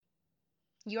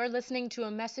You're listening to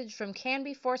a message from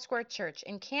Canby Foursquare Church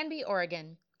in Canby,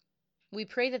 Oregon. We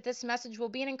pray that this message will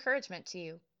be an encouragement to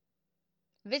you.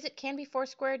 Visit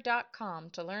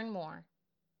canbyfoursquare.com to learn more.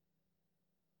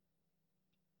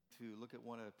 To look at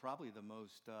one of probably the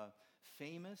most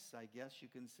famous, I guess you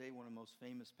can say, one of the most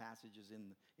famous passages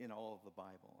in all of the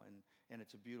Bible. And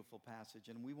it's a beautiful passage.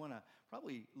 And we want to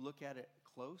probably look at it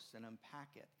close and unpack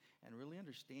it and really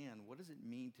understand, what does it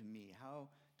mean to me? How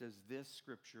does this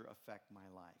scripture affect my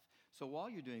life? So while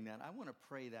you're doing that, I want to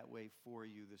pray that way for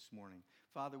you this morning.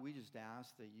 Father, we just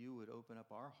ask that you would open up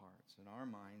our hearts and our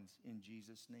minds in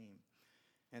Jesus' name.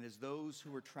 And as those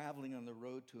who were traveling on the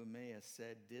road to Emmaus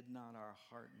said, did not our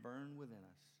heart burn within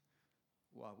us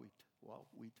while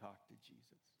we talked to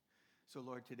Jesus? So,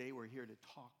 Lord, today we're here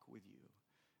to talk with you,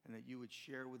 and that you would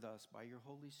share with us by your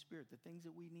Holy Spirit the things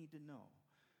that we need to know,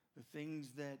 the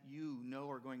things that you know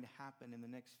are going to happen in the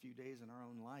next few days in our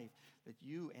own life, that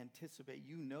you anticipate,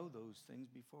 you know those things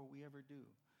before we ever do.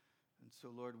 And so,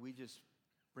 Lord, we just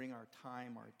bring our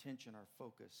time, our attention, our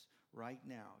focus right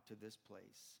now to this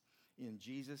place. In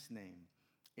Jesus' name,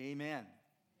 amen.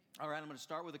 All right, I'm going to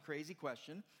start with a crazy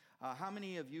question. How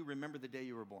many of you remember the day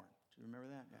you were born? Do you remember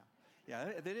that? Yeah.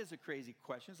 Yeah, that is a crazy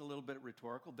question. It's a little bit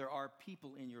rhetorical. There are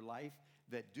people in your life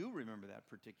that do remember that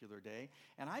particular day.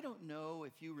 And I don't know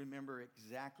if you remember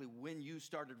exactly when you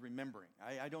started remembering.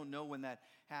 I don't know when that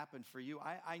happened for you.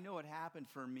 I know it happened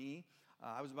for me.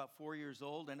 I was about 4 years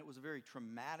old, and it was a very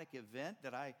traumatic event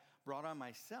that I brought on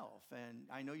myself. And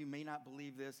I know you may not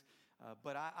believe this,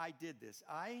 but I did this.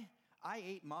 I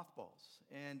ate mothballs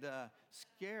and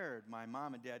scared my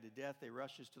mom and dad to death. They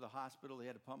rushed us to the hospital. They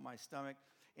had to pump my stomach.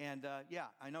 And yeah,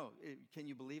 I know. Can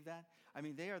you believe that? I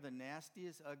mean, they are the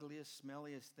nastiest, ugliest,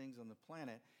 smelliest things on the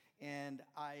planet. And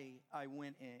I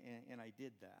went and I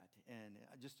did that. And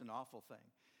just an awful thing.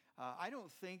 I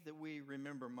don't think that we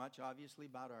remember much, obviously,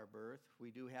 about our birth.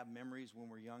 We do have memories when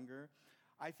we're younger.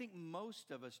 I think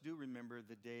most of us do remember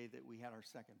the day that we had our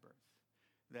second birth.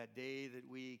 That day that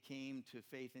we came to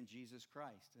faith in Jesus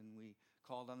Christ, and we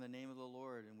called on the name of the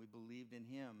Lord, and we believed in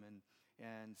him.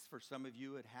 And for some of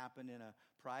you, it happened in a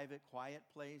private, quiet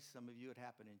place. Some of you, it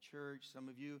happened in church. Some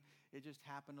of you, it just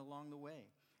happened along the way,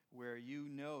 where you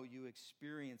know you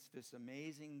experienced this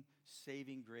amazing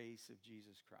saving grace of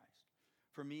Jesus Christ.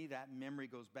 For me, that memory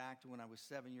goes back to when I was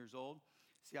 7 years old.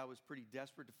 See, I was pretty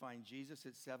desperate to find Jesus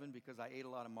at 7 because I ate a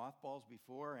lot of mothballs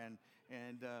before, and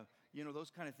you know,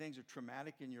 those kind of things are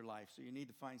traumatic in your life, so you need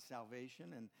to find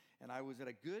salvation. And I was at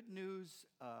a Good News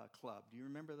club. Do you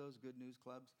remember those Good News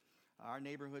clubs? Our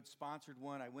neighborhood sponsored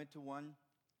one. I went to one.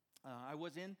 I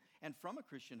was in and from a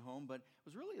Christian home, but it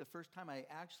was really the first time I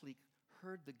actually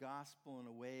heard the gospel in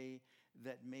a way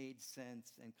that made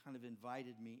sense and kind of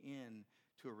invited me in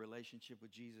to a relationship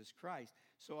with Jesus Christ.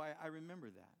 So I remember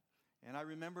that. And I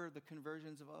remember the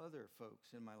conversions of other folks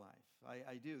in my life.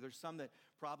 I do. There's some that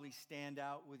probably stand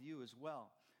out with you as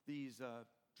well. These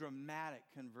dramatic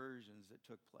conversions that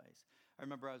took place. I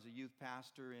remember I was a youth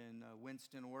pastor in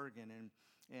Winston, Oregon,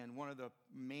 and one of the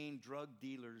main drug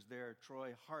dealers there,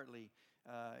 Troy Hartley,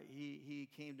 he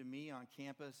came to me on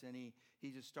campus, and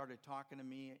he just started talking to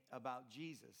me about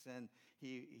Jesus, and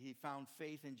he found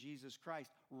faith in Jesus Christ.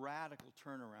 Radical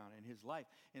turnaround in his life.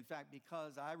 In fact,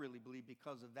 because I really believe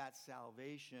because of that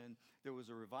salvation, there was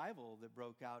a revival that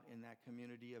broke out in that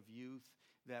community of youth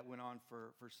that went on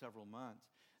for several months.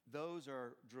 Those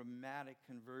are dramatic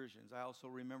conversions. I also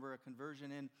remember a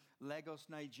conversion in Lagos,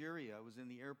 Nigeria. I was in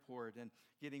the airport and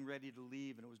getting ready to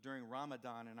leave, and it was during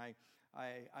Ramadan, and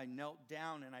I knelt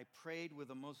down and I prayed with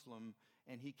a Muslim,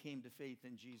 and he came to faith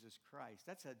in Jesus Christ.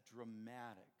 That's a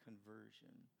dramatic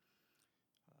conversion.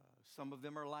 Some of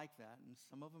them are like that, and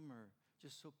some of them are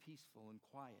just so peaceful and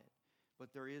quiet.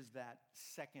 But there is that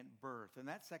second birth. And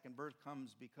that second birth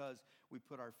comes because we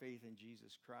put our faith in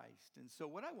Jesus Christ. And so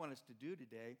what I want us to do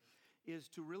today is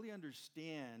to really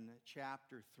understand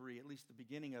chapter 3, at least the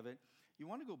beginning of it. You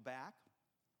want to go back.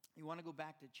 You want to go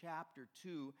back to chapter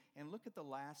 2 and look at the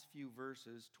last few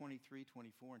verses, 23,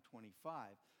 24, and 25.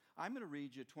 I'm going to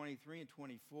read you 23 and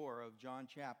 24 of John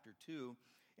chapter 2.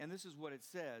 And this is what it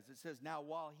says. It says, "Now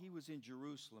while he was in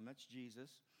Jerusalem," that's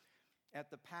Jesus, "at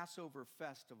the Passover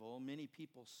festival, many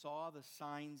people saw the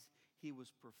signs he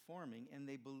was performing, and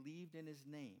they believed in his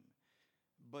name.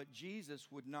 But Jesus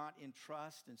would not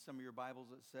entrust," in some of your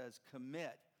Bibles it says,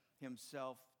 "commit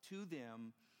himself to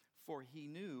them, for he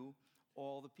knew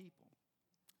all the people."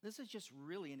 This is just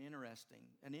really an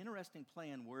interesting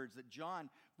play on words that John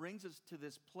brings us to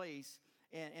this place.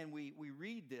 And we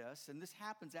read this, and this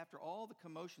happens after all the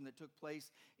commotion that took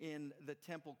place in the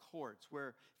temple courts,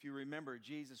 where, if you remember,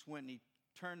 Jesus went and he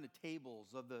turn the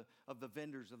tables of the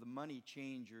vendors, of the money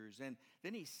changers. And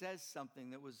then he says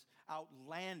something that was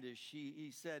outlandish.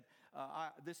 He said,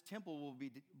 this temple will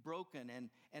be broken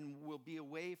and will be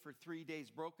away for 3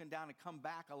 days, broken down and come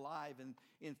back alive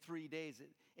in 3 days.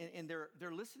 And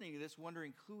they're listening to this,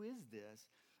 wondering, who is this?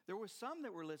 There were some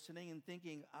that were listening and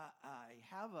thinking, I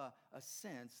have a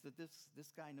sense that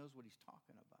this guy knows what he's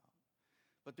talking about.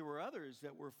 But there were others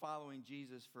that were following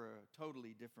Jesus for a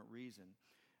totally different reason.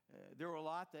 There were a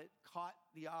lot that caught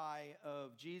the eye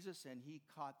of Jesus, and he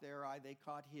caught their eye, they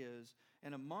caught his.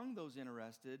 And among those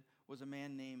interested was a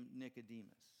man named Nicodemus.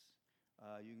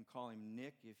 You can call him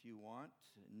Nick if you want,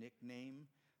 nickname,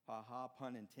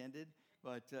 pun intended.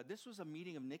 But this was a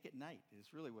meeting of Nick at night.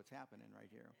 It's really what's happening right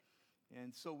here.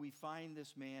 And so we find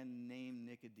this man named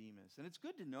Nicodemus. And it's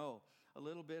good to know a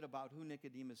little bit about who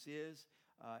Nicodemus is.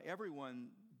 Everyone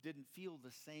didn't feel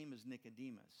the same as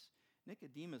Nicodemus.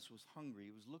 Nicodemus was hungry.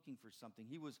 He was looking for something.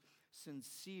 He was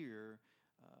sincere,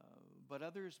 but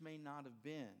others may not have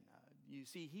been. You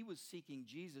see, he was seeking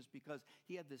Jesus because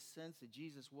he had this sense that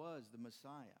Jesus was the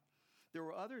Messiah. There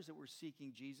were others that were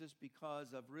seeking Jesus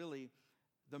because of really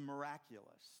the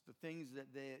miraculous, the things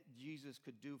that Jesus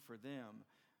could do for them.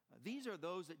 These are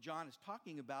those that John is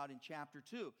talking about in chapter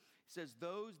 2. He says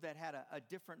those that had a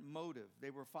different motive. They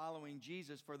were following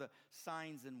Jesus for the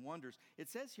signs and wonders. It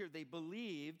says here they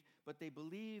believed, but they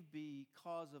believed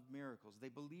because of miracles. They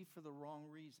believed for the wrong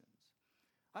reasons.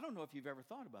 I don't know if you've ever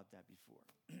thought about that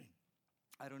before.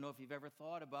 I don't know if you've ever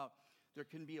thought about there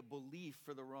can be a belief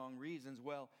for the wrong reasons.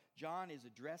 Well, John is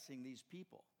addressing these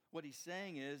people. What he's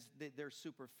saying is that they're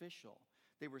superficial.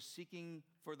 They were seeking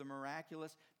for the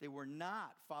miraculous. They were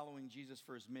not following Jesus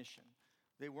for his mission.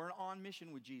 They weren't on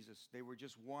mission with Jesus. They were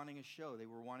just wanting a show. They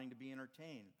were wanting to be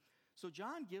entertained. So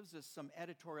John gives us some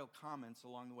editorial comments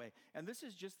along the way. And this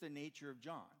is just the nature of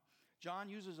John. John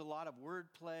uses a lot of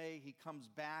wordplay. He comes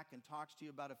back and talks to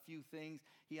you about a few things.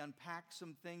 He unpacks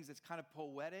some things that's kind of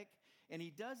poetic. And he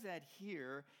does that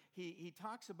here. He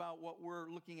talks about what we're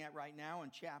looking at right now in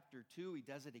chapter 2. He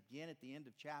does it again at the end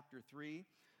of chapter 3.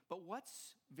 But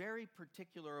what's very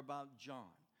particular about John,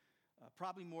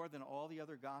 probably more than all the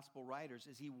other gospel writers,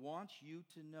 is he wants you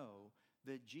to know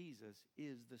that Jesus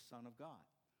is the Son of God.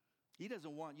 He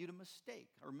doesn't want you to mistake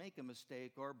or make a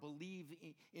mistake or believe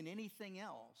in anything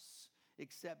else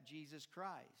except Jesus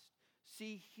Christ.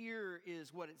 See, here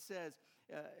is what it says.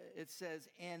 It says,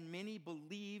 and many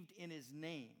believed in his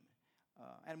name.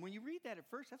 And when you read that at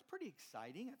first, that's pretty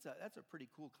exciting. That's a pretty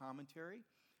cool commentary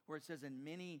where it says, and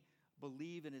many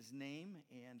believe in his name.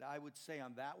 And I would say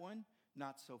on that one,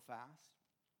 not so fast.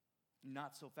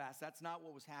 Not so fast. That's not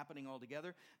what was happening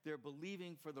altogether. They're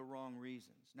believing for the wrong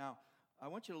reasons. Now, I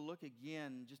want you to look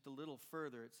again just a little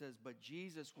further. It says, but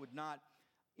Jesus would not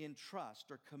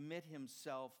entrust or commit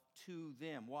himself to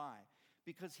them. Why?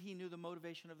 Because he knew the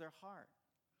motivation of their heart.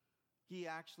 He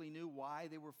actually knew why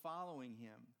they were following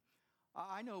him.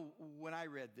 I know when I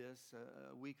read this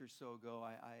a week or so ago,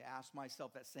 I asked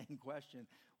myself that same question.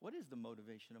 What is the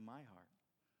motivation of my heart?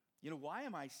 You know, why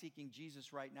am I seeking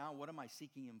Jesus right now? What am I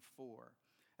seeking him for?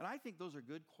 And I think those are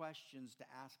good questions to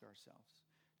ask ourselves.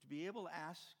 To be able to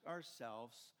ask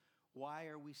ourselves, why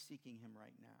are we seeking him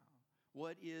right now?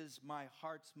 What is my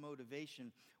heart's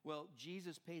motivation? Well,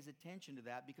 Jesus pays attention to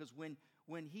that because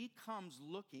when he comes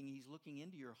looking, he's looking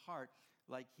into your heart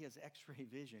like he has x-ray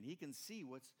vision. He can see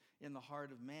what's in the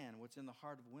heart of man, what's in the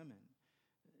heart of women.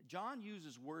 John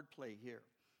uses wordplay here.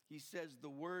 He says the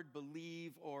word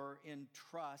believe or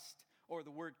entrust or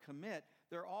the word commit,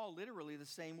 they're all literally the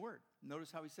same word.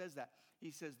 Notice how he says that.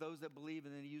 He says those that believe,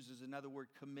 and then he uses another word,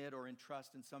 commit or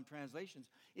entrust in some translations.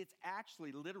 It's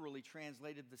actually literally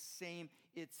translated the same.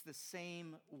 It's the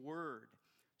same word.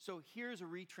 So here's a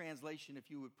retranslation,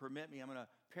 if you would permit me. I'm going to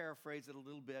paraphrase it a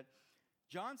little bit.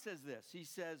 John says this. He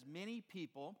says, many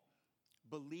people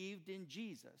believed in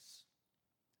Jesus,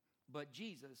 but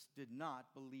Jesus did not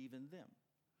believe in them.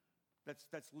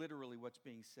 That's literally what's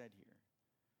being said here.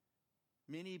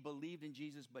 Many believed in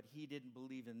Jesus, but he didn't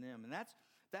believe in them. And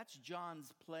that's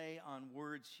John's play on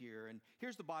words here. And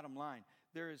here's the bottom line.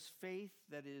 There is faith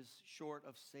that is short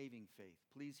of saving faith.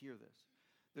 Please hear this.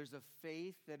 There's a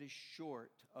faith that is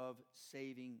short of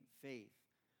saving faith.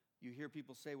 You hear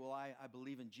people say, well, I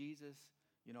believe in Jesus.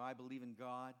 You know, I believe in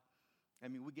God. I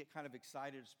mean, we get kind of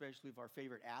excited, especially if our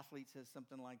favorite athlete says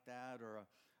something like that, or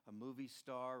a movie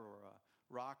star or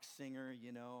a rock singer,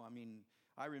 you know. I mean,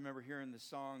 I remember hearing the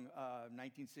song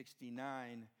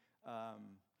 1969,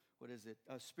 what is it?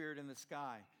 Spirit in the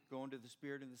Sky. Going to the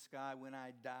Spirit in the sky. When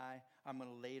I die, I'm going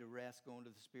to lay to rest, going to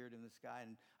the Spirit in the sky.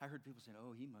 And I heard people saying,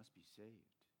 oh, he must be saved.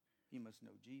 He must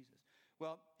know Jesus.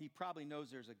 Well, he probably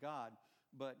knows there's a God,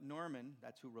 but Norman,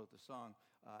 that's who wrote the song,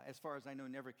 as far as I know,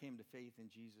 never came to faith in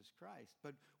Jesus Christ.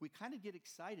 But we kind of get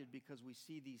excited because we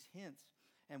see these hints,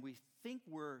 and we think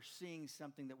we're seeing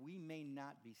something that we may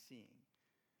not be seeing.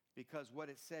 Because what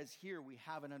it says here, we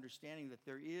have an understanding that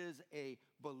there is a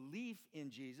belief in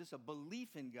Jesus, a belief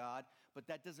in God, but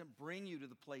that doesn't bring you to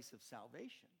the place of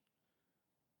salvation.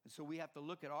 And so we have to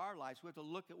look at our lives. We have to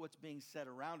look at what's being said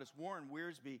around us. Warren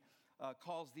Wiersbe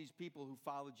calls these people who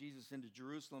follow Jesus into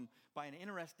Jerusalem by an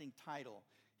interesting title.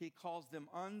 He calls them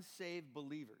unsaved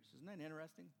believers. Isn't that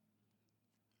interesting?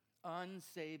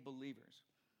 Unsaved believers.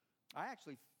 I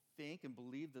actually think and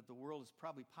believe that the world is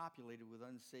probably populated with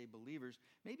unsaved believers,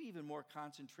 maybe even more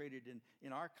concentrated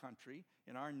in our country,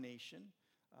 in our nation,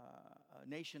 a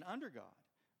nation under God.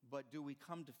 But do we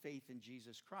come to faith in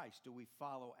Jesus Christ? Do we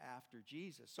follow after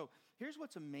Jesus? So here's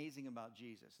what's amazing about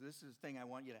Jesus. This is the thing I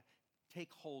want you to take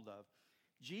hold of.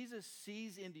 Jesus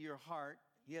sees into your heart.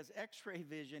 He has x-ray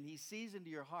vision. He sees into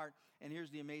your heart. And here's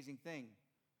the amazing thing.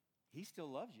 He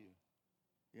still loves you.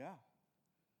 Yeah.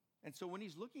 And so when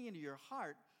he's looking into your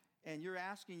heart and you're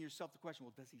asking yourself the question,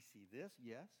 well, does he see this?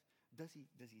 Yes. Does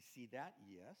he see that?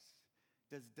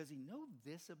 Yes. Does he know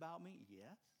this about me?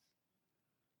 Yes.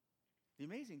 The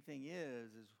amazing thing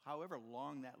is however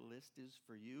long that list is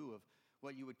for you of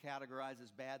what you would categorize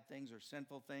as bad things or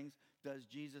sinful things, does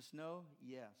Jesus know?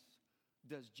 Yes.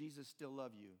 Does Jesus still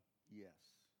love you? Yes.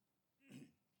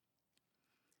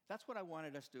 That's what I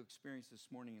wanted us to experience this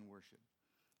morning in worship,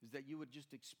 is that you would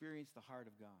just experience the heart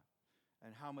of God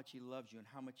and how much he loves you and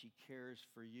how much he cares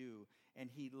for you. And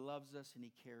he loves us and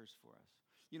he cares for us.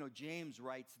 You know, James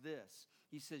writes this.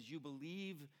 He says, you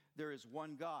believe there is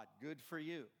one God. Good for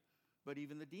you. But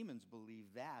even the demons believe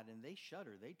that, and they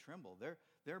shudder, they tremble.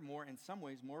 They're more, in some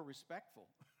ways, more respectful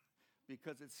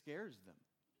because it scares them.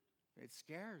 It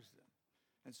scares them.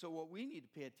 And so what we need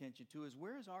to pay attention to is,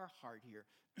 where is our heart here?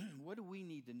 What do we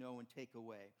need to know and take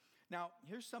away? Now,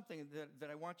 here's something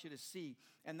that I want you to see,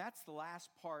 and that's the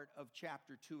last part of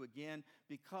chapter 2 again,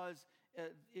 because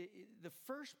the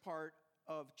first part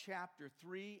of chapter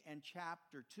 3 and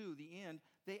chapter 2, the end,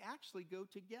 they actually go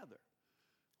together.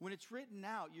 When it's written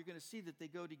out, you're going to see that they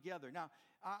go together. Now,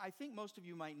 I think most of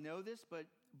you might know this, but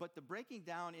the breaking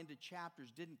down into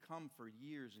chapters didn't come for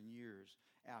years and years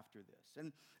after this.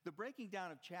 And the breaking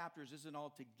down of chapters isn't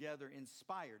altogether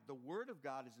inspired. The Word of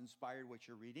God is inspired, what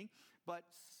you're reading, but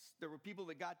there were people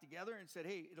that got together and said,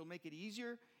 hey, it'll make it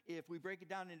easier if we break it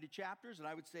down into chapters, and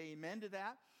I would say amen to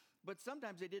that. But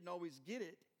sometimes they didn't always get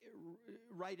it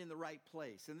right in the right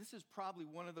place. And this is probably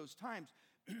one of those times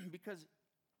because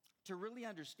to really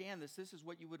understand this is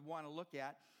what you would want to look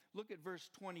at. Look at verse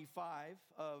 25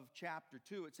 of chapter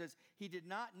 2. It says, he did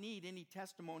not need any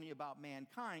testimony about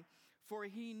mankind, for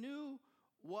he knew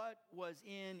what was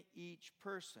in each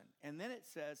person. And then it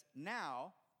says,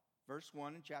 now, verse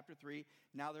 1 in chapter 3,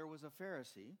 now there was a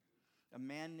Pharisee, a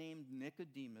man named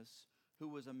Nicodemus, who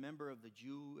was a member of the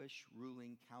Jewish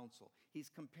ruling council.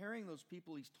 He's comparing those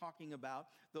people he's talking about,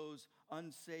 those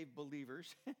unsaved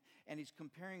believers, and he's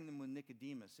comparing them with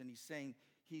Nicodemus, and he's saying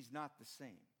he's not the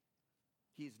same.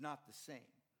 He's not the same.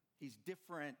 He's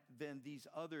different than these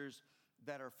others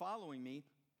that are following me.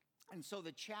 And so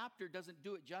the chapter doesn't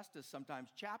do it justice sometimes.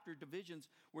 Chapter divisions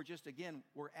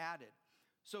were added.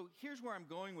 So here's where I'm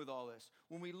going with all this.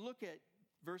 When we look at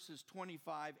verses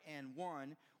 25 and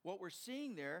 1, what we're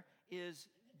seeing there is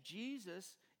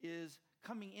Jesus is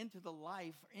coming into the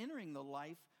life, entering the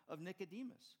life of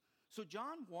Nicodemus. So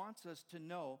John wants us to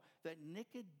know that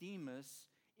Nicodemus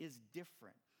is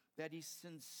different, that he's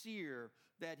sincere,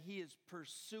 that he is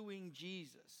pursuing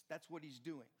Jesus. That's what he's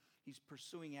doing. He's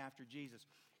pursuing after Jesus.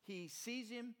 He sees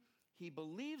him, he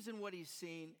believes in what he's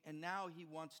seen, and now he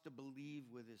wants to believe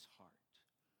with his heart.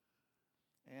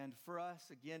 And for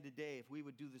us, again today, if we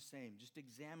would do the same, just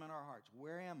examine our hearts.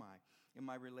 Where am I in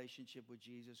my relationship with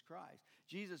Jesus Christ?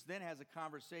 Jesus then has a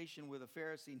conversation with a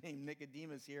Pharisee named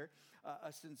Nicodemus here,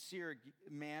 a sincere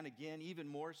man, again, even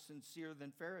more sincere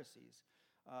than Pharisees.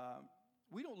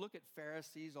 We don't look at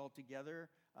Pharisees altogether.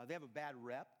 They have a bad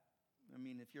rep. I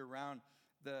mean, if you're around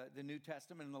the New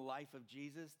Testament and the life of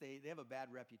Jesus, they have a bad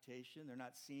reputation. They're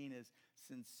not seen as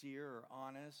sincere or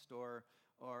honest or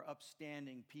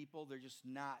upstanding people. They're just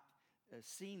not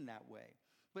seen that way.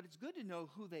 But it's good to know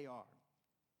who they are.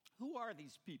 Who are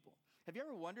these people? Have you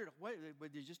ever wondered,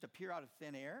 would they just appear out of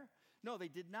thin air? No, they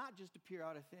did not just appear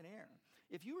out of thin air.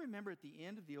 If you remember at the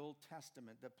end of the Old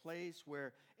Testament, the place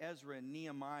where Ezra and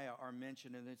Nehemiah are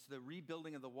mentioned, and it's the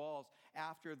rebuilding of the walls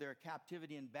after their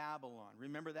captivity in Babylon.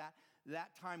 Remember that? That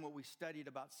time, what we studied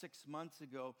about 6 months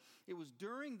ago, it was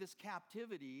during this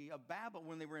captivity of Babylon,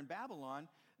 when they were in Babylon,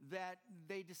 that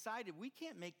they decided we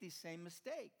can't make these same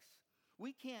mistakes.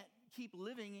 We can't keep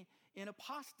living in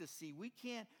apostasy. We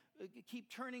can't keep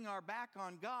turning our back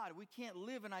on God. We can't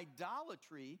live in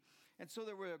idolatry. And so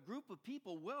there were a group of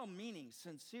people, well-meaning,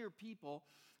 sincere people,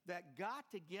 that got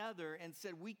together and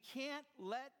said, we can't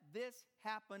let this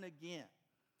happen again.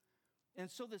 And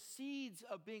so the seeds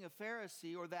of being a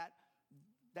Pharisee, or that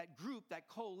group, that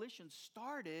coalition,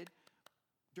 started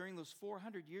during those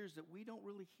 400 years that we don't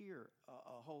really hear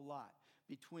a whole lot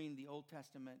between the Old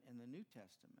Testament and the New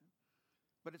Testament.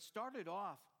 But it started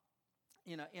off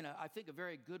in a I think, a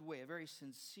very good way, a very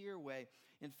sincere way.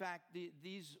 In fact,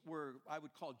 these were, I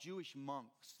would call, Jewish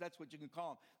monks. That's what you can call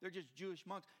them. They're just Jewish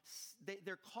monks.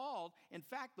 They're called, in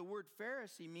fact, the word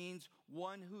Pharisee means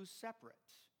one who's separate.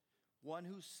 One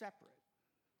who's separate.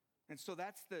 And so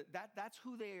that's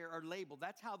who they are labeled.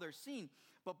 That's how they're seen.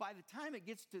 But by the time it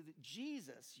gets to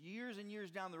Jesus, years and years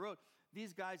down the road,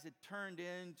 these guys had turned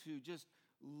into just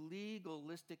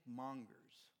legalistic mongers.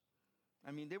 I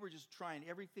mean, they were just trying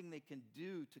everything they can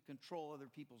do to control other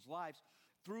people's lives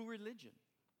through religion,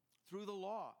 through the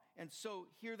law. And so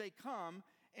here they come,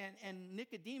 and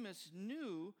Nicodemus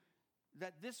knew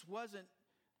that this wasn't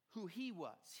who he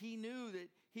was. He knew that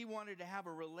he wanted to have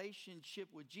a relationship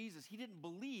with Jesus. He didn't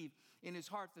believe in his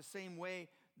heart the same way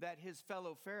that his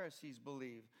fellow Pharisees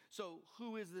believed. So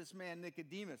who is this man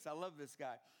Nicodemus? I love this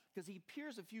guy because he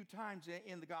appears a few times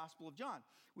in the Gospel of John.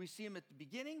 We see him at the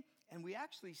beginning, and we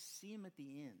actually see him at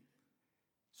the end.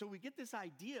 So we get this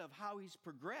idea of how he's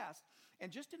progressed,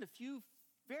 and just in a few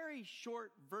very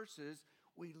short verses,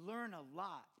 we learn a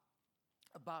lot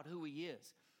about who he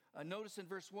is. Notice in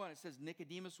verse 1, it says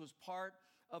Nicodemus was part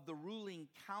of the ruling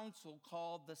council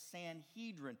called the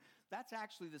Sanhedrin. That's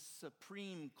actually the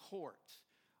Supreme Court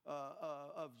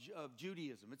of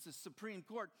Judaism. It's the Supreme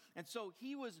Court. And so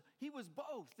he was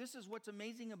both. This is what's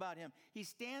amazing about him. He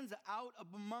stands out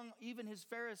among even his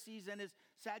Pharisees and his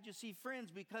Sadducee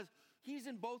friends because he's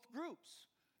in both groups.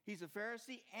 He's a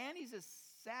Pharisee and he's a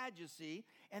Sadducee.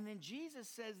 And then Jesus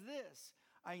says this.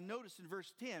 I notice in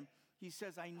verse 10, he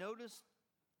says, I noticed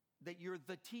that you're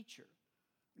the teacher.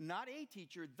 Not a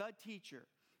teacher, the teacher.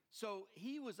 So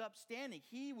he was upstanding.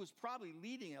 He was probably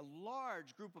leading a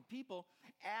large group of people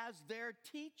as their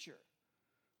teacher.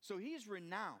 So he's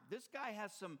renowned. This guy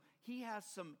has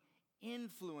some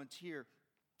influence here.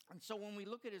 And so when we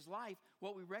look at his life,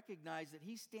 what we recognize that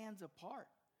he stands apart.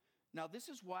 Now, this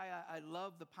is why I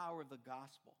love the power of the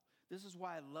gospel. This is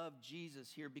why I love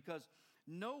Jesus here, because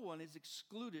no one is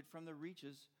excluded from the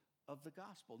reaches of the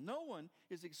gospel. No one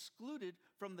is excluded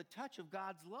from the touch of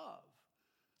God's love.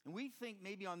 And we think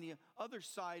maybe on the other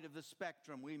side of the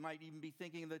spectrum, we might even be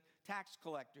thinking of the tax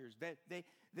collectors.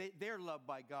 They're loved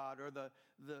by God, or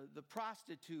the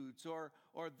prostitutes, or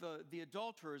the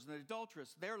adulterers and the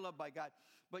adulteress. They're loved by God.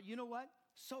 But you know what?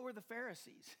 So are the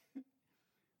Pharisees.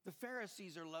 The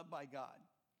Pharisees are loved by God.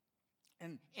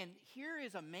 And here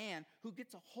is a man who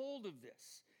gets a hold of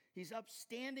this. He's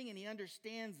upstanding and he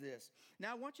understands this.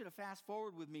 Now I want you to fast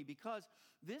forward with me because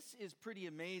this is pretty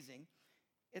amazing.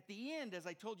 At the end, as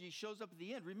I told you, he shows up at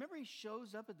the end. Remember, he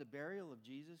shows up at the burial of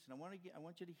Jesus? And I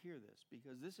want you to hear this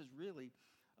because this is really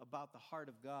about the heart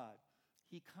of God.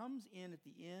 He comes in at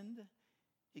the end.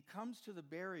 He comes to the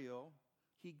burial.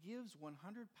 He gives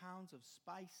 100 pounds of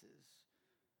spices,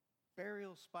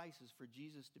 burial spices for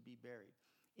Jesus to be buried.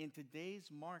 In today's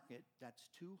market, that's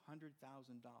 $200,000.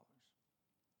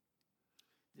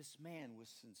 This man was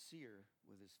sincere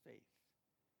with his faith.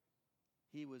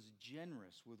 He was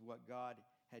generous with what God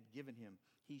had given him.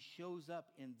 He shows up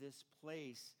in this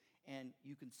place, and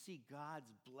you can see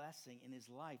God's blessing in his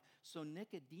life. So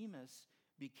Nicodemus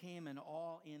became an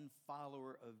all-in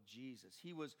follower of Jesus.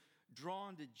 He was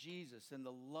drawn to Jesus and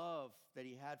the love that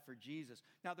he had for Jesus.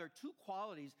 Now, there are two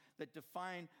qualities that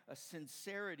define a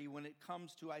sincerity when it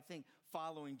comes to, I think,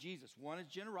 following Jesus. One is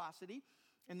generosity,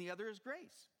 and the other is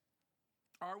grace.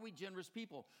 Are we generous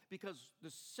people? Because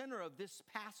the center of this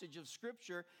passage of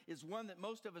Scripture is one that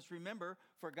most of us remember.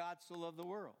 For God so loved the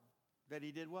world. That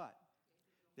he did what?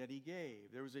 That he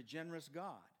gave. There was a generous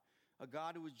God. A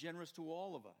God who was generous to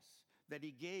all of us. That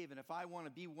he gave. And if I want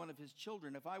to be one of his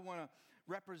children, if I want to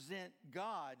represent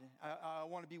God, I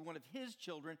want to be one of his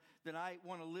children, then I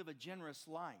want to live a generous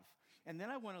life. And then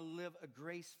I want to live a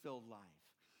grace-filled life.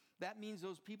 That means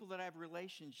those people that I have a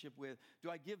relationship with, do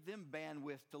I give them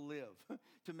bandwidth to live,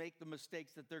 to make the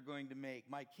mistakes that they're going to make?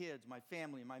 My kids, my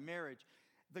family, my marriage.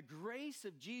 The grace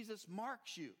of Jesus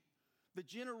marks you. The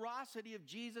generosity of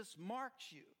Jesus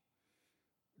marks you.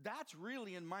 That's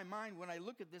really, in my mind, when I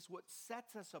look at this, what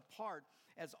sets us apart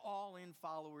as all-in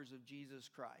followers of Jesus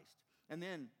Christ. And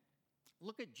then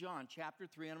look at John chapter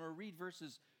 3, and I'm going to read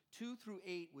verses 2 through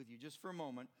 8 with you just for a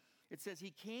moment. It says,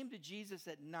 he came to Jesus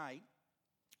at night.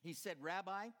 He said,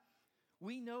 Rabbi,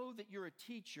 we know that you're a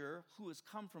teacher who has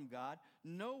come from God.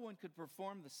 No one could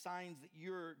perform the signs that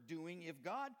you're doing if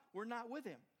God were not with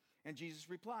him. And Jesus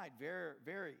replied, very,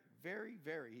 very, very,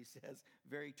 very, he says,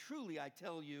 very truly I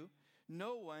tell you,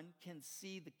 no one can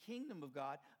see the kingdom of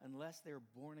God unless they're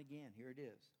born again. Here it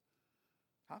is.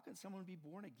 How can someone be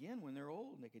born again when they're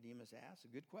old? Nicodemus asked. A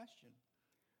good question.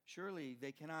 Surely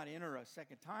they cannot enter a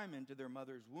second time into their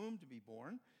mother's womb to be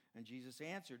born. And Jesus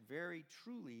answered, very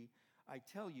truly, I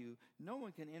tell you, no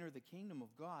one can enter the kingdom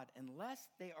of God unless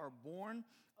they are born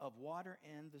of water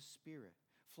and the Spirit.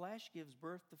 Flesh gives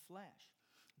birth to flesh,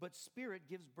 but Spirit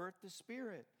gives birth to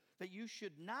spirit. That you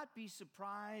should not be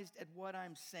surprised at what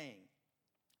I'm saying.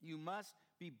 You must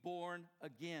be born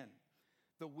again.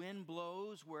 The wind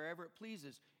blows wherever it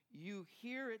pleases. You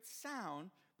hear its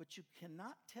sound, but you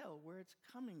cannot tell where it's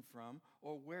coming from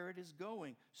or where it is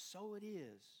going. So it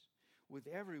is with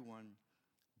everyone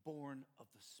born of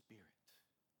the Spirit.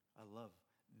 I love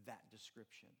that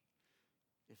description.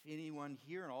 If anyone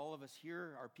here, and all of us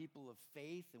here are people of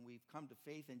faith, and we've come to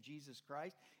faith in Jesus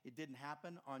Christ, it didn't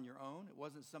happen on your own. It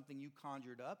wasn't something you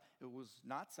conjured up. It was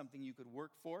not something you could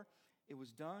work for. It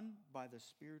was done by the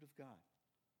Spirit of God.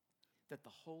 That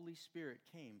the Holy Spirit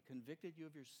came, convicted you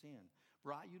of your sin,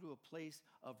 brought you to a place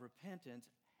of repentance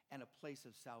and a place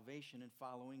of salvation in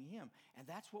following him. And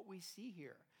that's what we see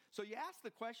here. So you ask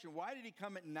the question, why did he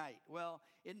come at night? Well,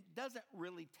 it doesn't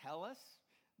really tell us.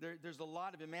 There's a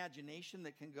lot of imagination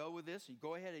that can go with this. You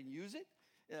go ahead and use it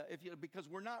because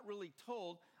we're not really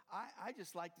told. I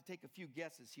just like to take a few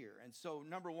guesses here. And so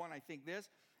number one, I think this.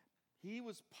 He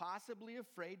was possibly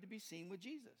afraid to be seen with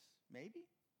Jesus. Maybe.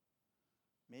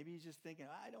 Maybe he's just thinking,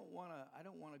 I don't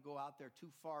want to go out there too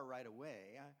far right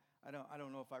away. I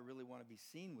don't know if I really want to be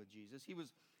seen with Jesus. He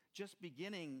was just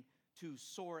beginning to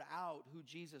sort out who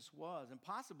Jesus was, and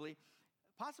possibly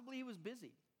he was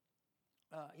busy.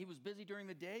 He was busy during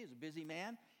the day. He was a busy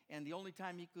man, and the only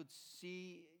time he could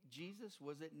see Jesus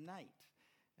was at night.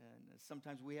 And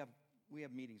sometimes we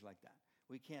have meetings like that.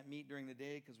 We can't meet during the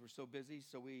day because we're so busy,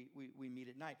 so we meet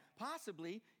at night.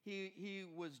 Possibly he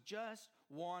was just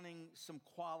wanting some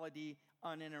quality,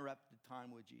 uninterrupted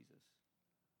time with Jesus.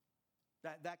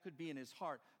 That could be in his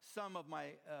heart. Some of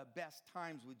my best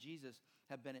times with Jesus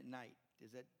have been at night.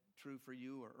 Is that true for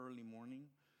you, or early morning,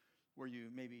 where you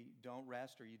maybe don't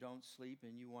rest or you don't sleep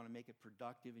and you want to make it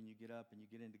productive, and you get up and you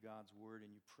get into God's word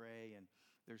and you pray, and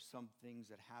there's some things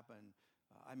that happen,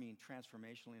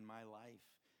 transformationally in my life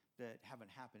that haven't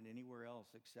happened anywhere else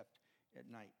except at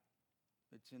night.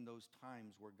 It's in those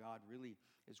times where God really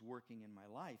is working in my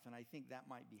life, and I think that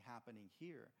might be happening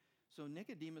here. So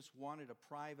Nicodemus wanted a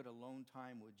private, alone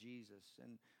time with Jesus,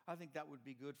 and I think that would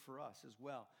be good for us as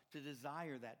well, to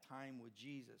desire that time with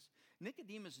Jesus.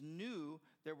 Nicodemus knew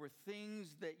there were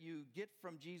things that you get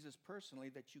from Jesus personally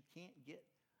that you can't get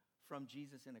from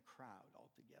Jesus in a crowd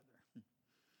altogether.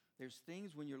 There's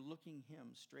things when you're looking him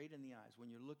straight in the eyes, when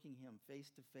you're looking him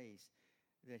face to face,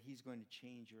 that he's going to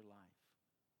change your life.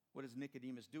 What does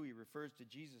Nicodemus do? He refers to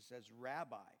Jesus as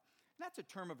rabbi. That's a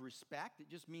term of respect. It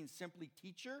just means simply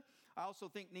teacher. I also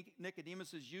think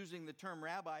Nicodemus is using the term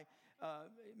rabbi,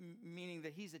 meaning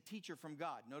that he's a teacher from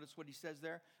God. Notice what he says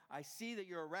there. I see that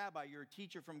you're a rabbi, you're a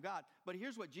teacher from God. But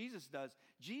here's what Jesus does.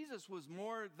 Jesus was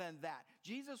more than that.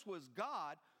 Jesus was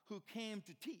God who came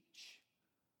to teach.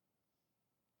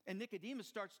 And Nicodemus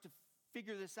starts to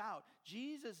figure this out.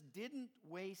 Jesus didn't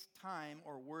waste time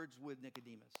or words with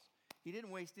Nicodemus. He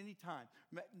didn't waste any time.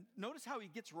 Notice how he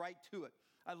gets right to it.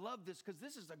 I love this because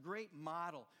this is a great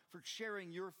model for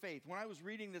sharing your faith. When I was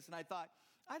reading this and I thought,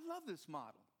 I love this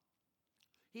model.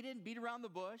 He didn't beat around the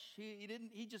bush.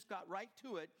 He just got right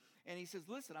to it. And he says,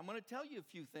 listen, I'm going to tell you a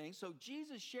few things. So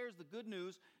Jesus shares the good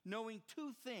news knowing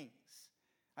two things.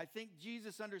 I think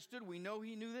Jesus understood. We know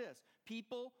he knew this.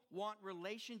 People want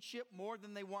relationship more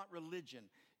than they want religion.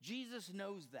 Jesus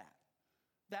knows that.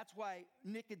 That's why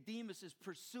Nicodemus is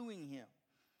pursuing him.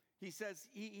 He says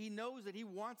he knows that he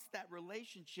wants that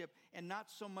relationship and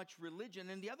not so much religion.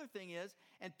 And the other thing is,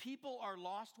 and people are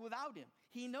lost without him.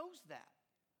 He knows that.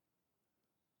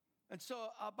 And so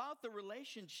about the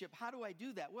relationship, how do I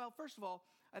do that? Well, first of all,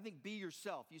 I think be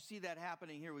yourself. You see that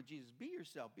happening here with Jesus. Be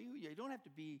yourself. Be who you are. You don't have to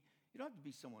be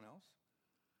someone else.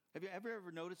 Have you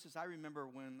ever noticed this? I remember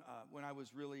when I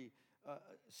was really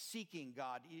seeking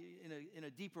God in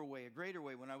a deeper way, a greater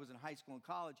way, when I was in high school and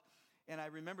college. And I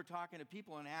remember talking to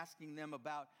people and asking them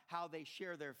about how they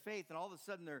share their faith, and all of a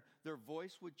sudden their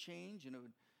voice would change, and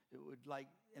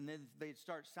and then they'd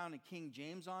start sounding King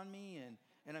James on me,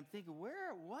 and I'm thinking,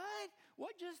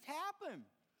 what just happened?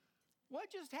 What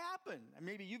just happened? And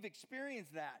maybe you've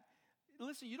experienced that.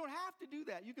 Listen, you don't have to do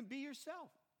that. You can be yourself.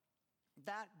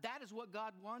 That is what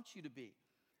God wants you to be.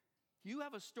 You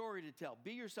have a story to tell.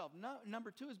 Be yourself.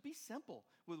 Number 2 is be simple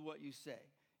with what you say.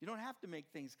 You don't have to make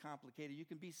things complicated. You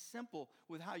can be simple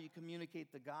with how you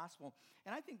communicate the gospel.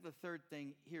 And I think the third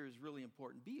thing here is really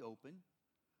important. Be open.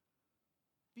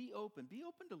 Be open. Be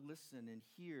open to listen and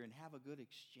hear and have a good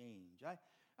exchange.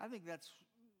 I think that's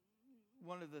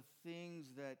one of the things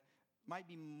that might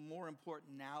be more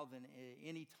important now than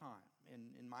any time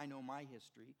in my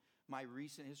history, my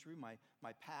recent history,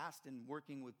 my past, and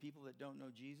working with people that don't know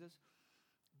Jesus.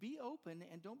 Be open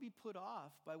and don't be put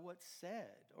off by what's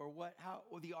said or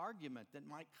the argument that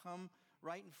might come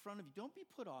right in front of you. Don't be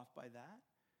put off by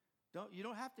that. You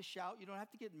don't have to shout. You don't have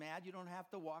to get mad. You don't have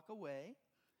to walk away.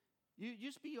 You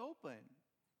just be open.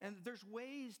 And there's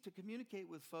ways to communicate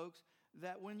with folks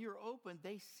that when you're open,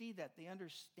 they see that, they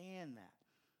understand that.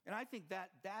 And I think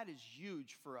that is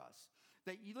huge for us.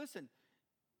 That listen,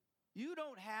 you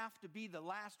don't have to be the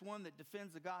last one that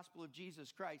defends the gospel of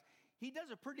Jesus Christ. He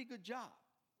does a pretty good job.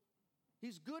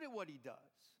 He's good at what he does.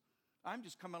 I'm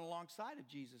just coming alongside of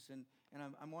Jesus, and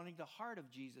I'm wanting the heart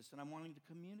of Jesus, and I'm wanting to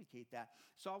communicate that.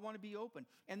 So I want to be open.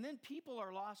 And then people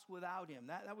are lost without him.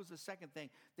 That was the second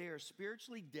thing. They are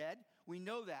spiritually dead. We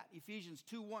know that. Ephesians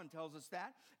 2:1 tells us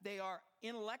that. They are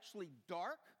intellectually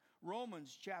dark.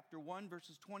 Romans chapter 1,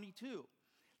 verses 22.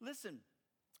 Listen,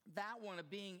 that one of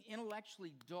being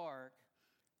intellectually dark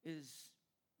is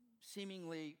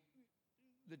seemingly,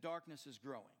 the darkness is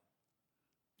growing.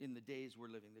 In the days we're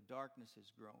living, the darkness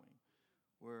is growing,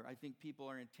 where I think people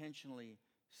are intentionally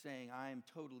saying, I am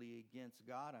totally against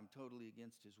God, I'm totally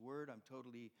against his word, I'm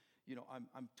totally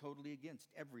against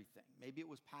everything. Maybe it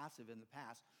was passive in the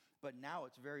past, but now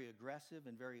it's very aggressive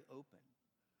and very open.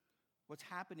 What's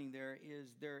happening there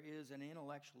is an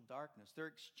intellectual darkness. They're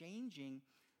exchanging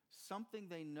something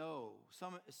they know,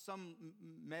 some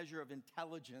measure of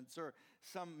intelligence or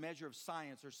some measure of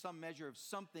science or some measure of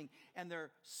something, and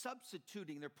they're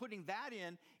substituting, they're putting that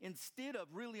in instead of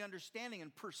really understanding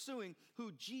and pursuing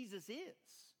who Jesus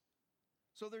is.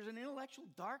 So there's an intellectual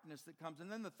darkness that comes. And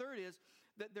then the third is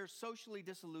that they're socially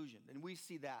disillusioned, and we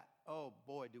see that. Oh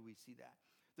boy, do we see that.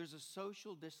 There's a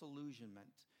social disillusionment,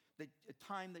 a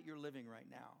time that you're living right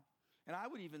now. And I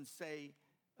would even say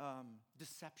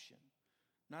deception.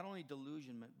 Not only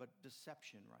delusionment, but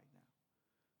deception right now.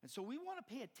 And so we want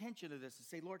to pay attention to this and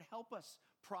say, Lord, help us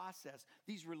process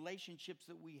these relationships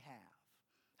that we have.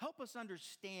 Help us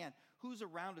understand who's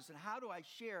around us and how do I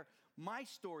share my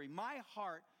story, my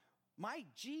heart, my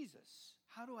Jesus.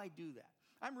 How do I do that?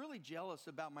 I'm really jealous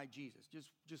about my Jesus,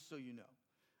 just so you know.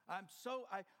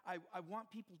 I want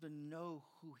people to know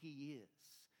who he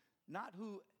is. Not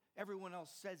who everyone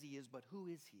else says he is, but who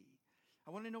is he? I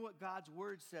want to know what God's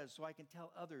word says so I can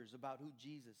tell others about who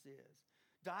Jesus is.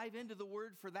 Dive into the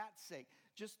word for that sake,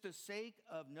 just the sake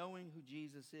of knowing who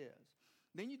Jesus is.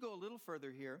 Then you go a little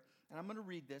further here, and I'm going to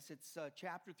read this. It's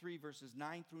chapter 3, verses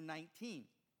 9 through 19.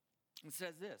 It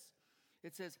says this.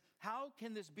 It says, how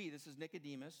can this be? This is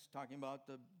Nicodemus talking about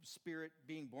the Spirit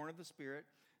being born of the Spirit.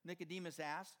 Nicodemus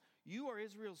asked, you are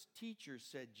Israel's teacher,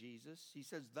 said Jesus. He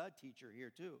says the teacher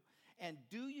here too. And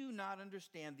do you not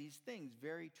understand these things?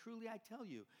 Very truly I tell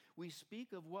you, we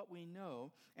speak of what we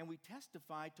know, and we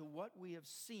testify to what we have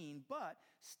seen. But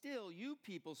still, you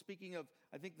people, speaking of,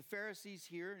 I think, the Pharisees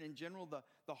here, and in general,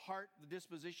 the heart, the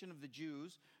disposition of the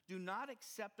Jews, do not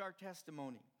accept our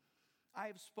testimony. I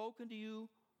have spoken to you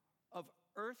of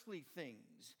earthly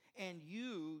things, and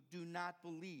you do not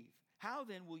believe. How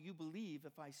then will you believe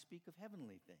if I speak of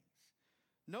heavenly things?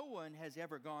 No one has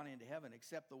ever gone into heaven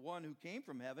except the one who came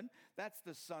from heaven. That's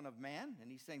the Son of Man.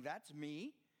 And he's saying, that's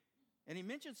me. And he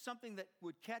mentions something that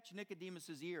would catch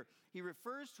Nicodemus's ear. He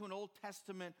refers to an Old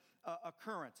Testament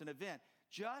occurrence, an event.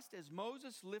 Just as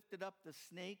Moses lifted up the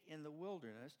snake in the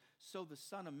wilderness, so the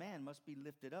Son of Man must be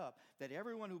lifted up, that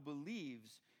everyone who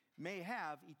believes may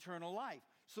have eternal life.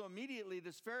 So immediately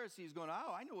this Pharisee is going,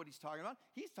 oh, I know what he's talking about.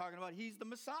 He's talking about he's the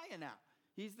Messiah now.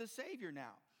 He's the Savior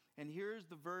now. And here's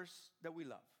the verse that we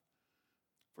love.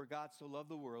 For God so loved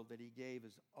the world that he gave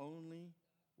his only,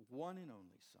 one and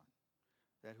only Son,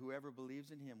 that whoever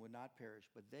believes in him would not perish,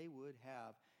 but they would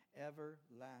have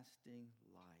everlasting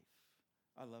life.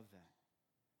 I love that.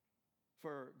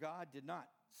 For God did not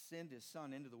send his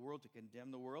Son into the world to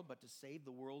condemn the world, but to save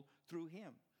the world through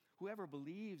him. Whoever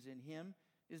believes in him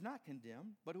is not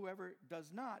condemned, but whoever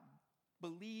does not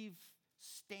believe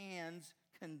stands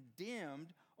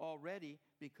condemned already,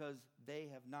 because they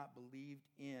have not believed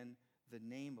in the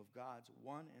name of God's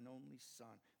one and only Son.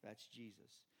 That's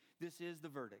Jesus. This is the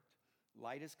verdict.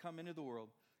 Light has come into the world,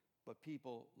 But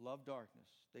people love darkness.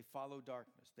 They follow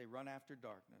darkness. They run after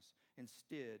darkness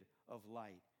instead of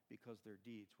light because their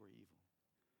deeds were evil.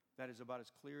 That is about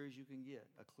as clear as you can get,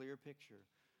 a clear picture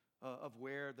of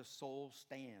where the soul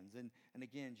stands. And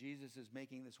again, Jesus is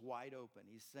making this wide open.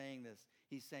 He's saying this.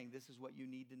 He's saying this is what you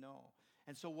need to know.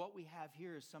 And so what we have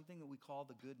here is something that we call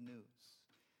the good news.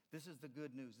 This is the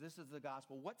good news. This is the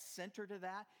gospel. What's center to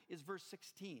that is verse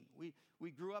 16.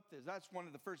 We grew up this. That's one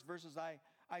of the first verses I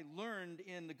learned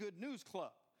in the Good News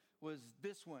Club was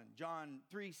this one, John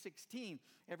 3:16.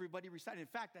 Everybody recited. In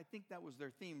fact, I think that was their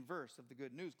theme verse of the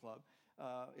Good News Club.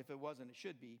 If it wasn't, it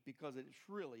should be, because it's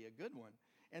really a good one.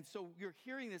 And so you're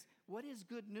hearing this. What is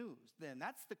good news then?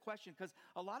 That's the question, because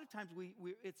a lot of times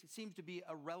it seems to be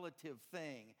a relative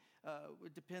thing.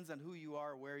 It depends on who you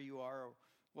are, where you are, or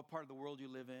what part of the world you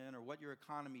live in, or what your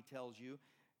economy tells you.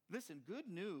 Listen, good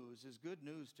news is good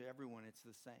news to everyone. It's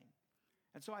the same.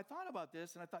 And so I thought about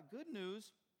this, and I thought, good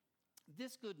news,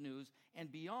 this good news,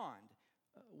 and beyond,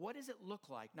 what does it look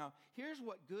like? Now, here's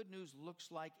what good news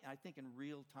looks like, I think, in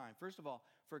real time. First of all,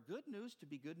 for good news to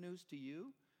be good news to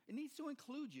you, it needs to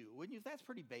include you, wouldn't you? That's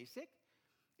pretty basic.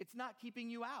 It's not keeping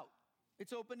you out.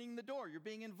 It's opening the door. You're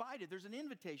being invited. There's an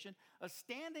invitation, a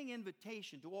standing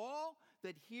invitation to all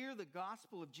that hear the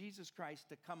gospel of Jesus Christ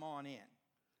to come on in.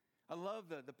 I love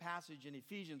the passage in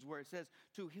Ephesians where it says,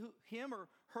 to him or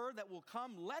her that will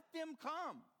come, let them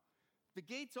come. The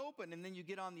gate's open, and then you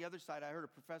get on the other side. I heard a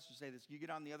professor say this. You get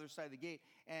on the other side of the gate,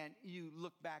 and you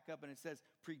look back up, and it says,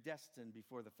 predestined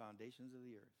before the foundations of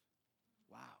the earth.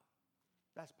 Wow.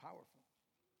 That's powerful.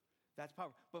 That's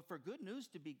powerful. But for good news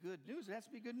to be good news, it has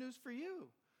to be good news for you.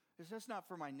 It's just not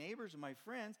for my neighbors and my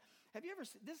friends. Have you ever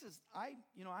seen,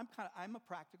 I'm a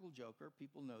practical joker.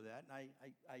 People know that. And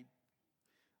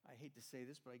I hate to say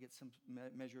this, but I get some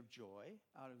measure of joy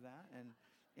out of that.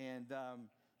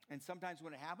 And sometimes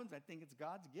when it happens, I think it's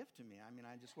God's gift to me. I mean,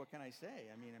 what can I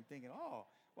say? I mean, I'm thinking, oh,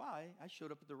 wow, I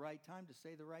showed up at the right time to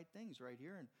say the right things right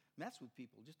here and mess with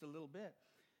people just a little bit.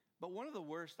 But one of the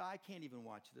worst, I can't even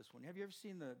watch this one. Have you ever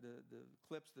seen the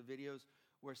clips, the videos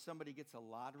where somebody gets a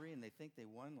lottery and they think they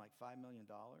won like $5 million?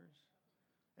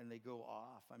 And they go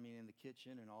off, I mean, in the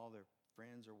kitchen, and all their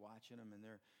friends are watching them,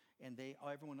 and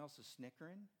everyone else is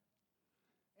snickering.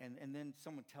 And then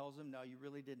someone tells them, no, you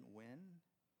really didn't win.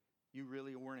 You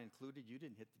really weren't included. You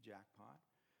didn't hit the jackpot.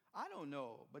 I don't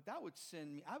know, but that would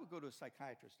send me, I would go to a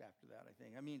psychiatrist after that, I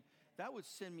think. I mean, that would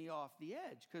send me off the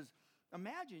edge, because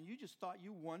imagine you just thought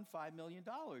you won $5 million.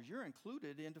 You're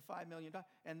included into $5 million,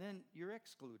 and then you're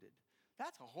excluded.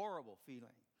 That's a horrible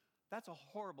feeling. That's a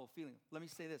horrible feeling. Let me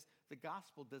say this. The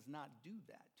gospel does not do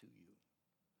that to you.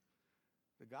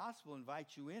 The gospel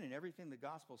invites you in, and everything the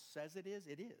gospel says it is,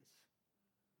 it is.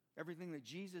 Everything that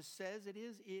Jesus says it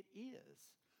is, it is.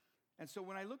 And so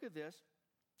when I look at this,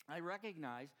 I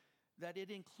recognize that it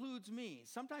includes me.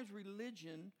 Sometimes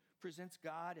religion presents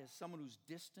God as someone who's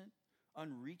distant,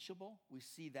 unreachable. We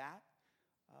see that.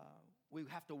 We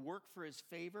have to work for his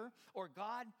favor. Or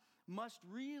God must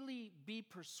really be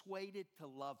persuaded to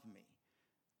love me.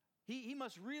 He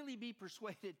must really be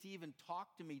persuaded to even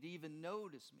talk to me, to even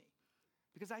notice me.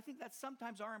 Because I think that's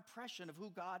sometimes our impression of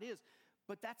who God is.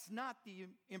 But that's not the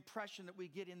impression that we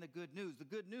get in the good news. The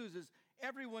good news is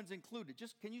everyone's included.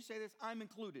 Can you say this? I'm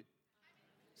included.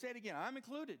 Say it again. I'm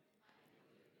included.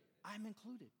 I'm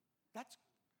included. That's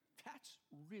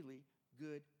really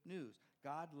good news.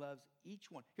 God loves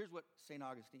each one. Here's what St.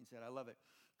 Augustine said. I love it.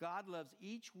 God loves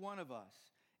each one of us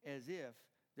as if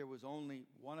there was only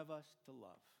one of us to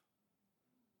love.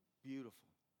 Beautiful.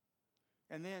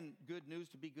 And then good news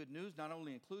to be good news not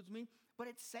only includes me, but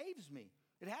it saves me.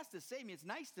 It has to save me. It's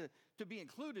nice to be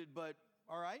included, but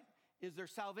all right, is there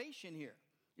salvation here?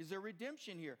 Is there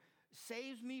redemption here?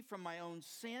 Saves me from my own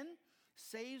sin,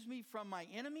 saves me from my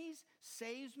enemies,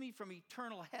 saves me from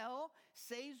eternal hell,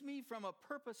 saves me from a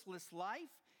purposeless life.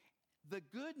 The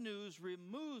good news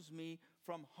removes me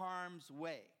from harm's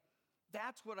way.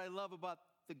 That's what I love about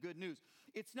the good news.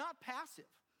 It's not passive.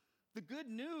 The good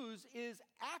news is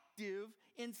active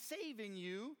in saving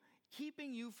you,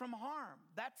 keeping you from harm.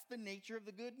 That's the nature of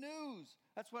the good news.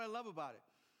 That's what I love about it.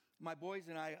 My boys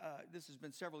and I, this has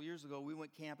been several years ago, we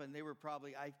went camping. They were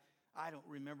probably, I don't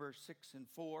remember, 6 and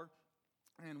 4.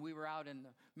 And we were out in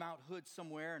Mount Hood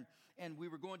somewhere, and we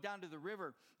were going down to the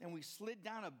river, and we slid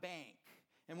down a bank.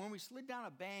 And when we slid down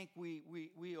a bank,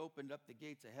 we opened up the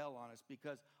gates of hell on us,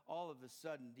 because all of a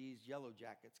sudden these yellow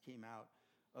jackets came out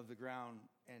of the ground,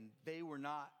 and they were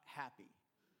not happy.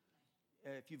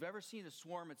 If you've ever seen a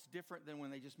swarm, it's different than when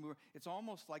they just move. It's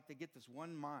almost like they get this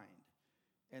one mind,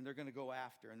 and they're going to go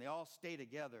after, and they all stay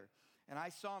together. And I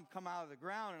saw them come out of the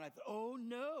ground, and I thought, oh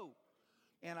no.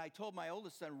 And I told my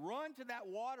oldest son, run to that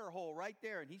water hole right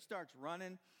there. And he starts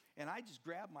running. And I just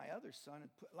grabbed my other son and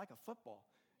put like a football.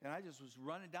 And I just was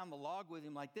running down the log with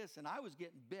him like this. And I was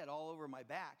getting bit all over my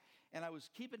back. And I was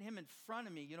keeping him in front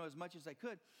of me, as much as I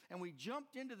could. And we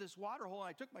jumped into this water hole. And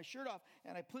I took my shirt off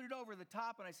and I put it over the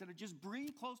top. And I said, just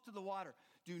breathe close to the water.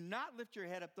 Do not lift your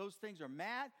head up. Those things are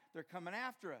mad. They're coming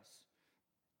after us.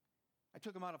 I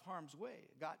took him out of harm's way.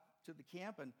 Got to the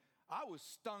camp and I was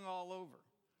stung all over.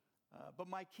 But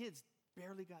my kids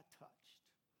barely got touched.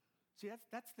 See,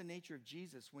 that's the nature of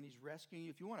Jesus when he's rescuing you.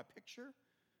 If you want a picture,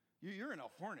 you're in a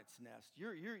hornet's nest.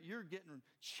 You're getting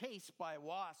chased by a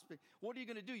wasp. What are you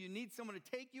going to do? You need someone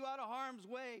to take you out of harm's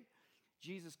way.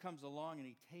 Jesus comes along and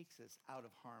he takes us out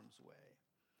of harm's way.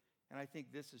 And I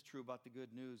think this is true about the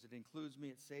good news. It includes me,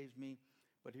 it saves me.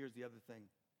 But here's the other thing.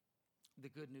 The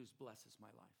good news blesses my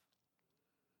life.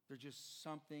 There's just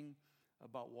something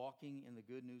about walking in the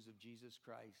good news of Jesus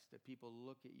Christ that people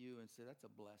look at you and say, that's a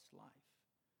blessed life.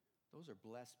 Those are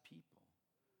blessed people.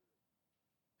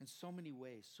 In so many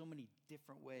ways, so many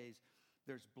different ways,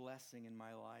 there's blessing in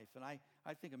my life. And I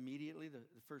think immediately the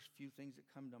first few things that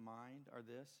come to mind are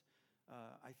this.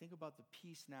 I think about the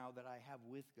peace now that I have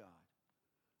with God.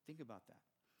 Think about that.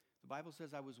 The Bible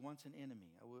says I was once an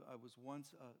enemy. I was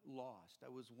once lost. I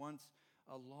was once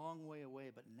a long way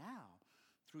away. But now,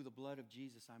 through the blood of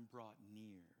Jesus, I'm brought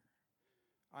near.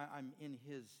 I'm in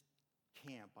his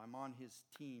camp. I'm on his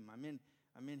team. I'm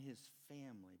in his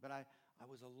family. But I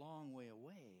was a long way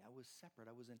away. I was separate.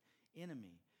 I was an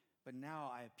enemy. But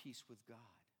now I have peace with God.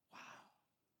 Wow.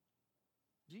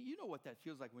 Do you know what that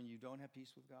feels like when you don't have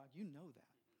peace with God? You know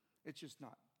that. It's just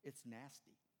not. It's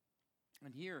nasty.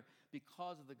 And here,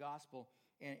 because of the gospel,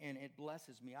 and it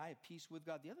blesses me, I have peace with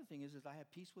God. The other thing is I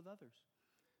have peace with others.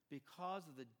 Because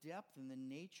of the depth and the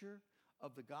nature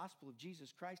of the gospel of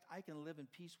Jesus Christ, I can live in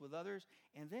peace with others.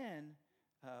 And then,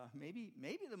 maybe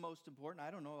the most important,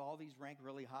 I don't know, all these rank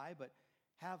really high, but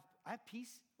I have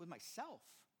peace with myself.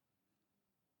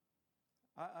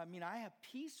 I have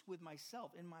peace with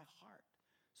myself in my heart.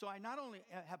 So I not only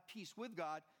have peace with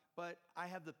God, but I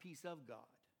have the peace of God.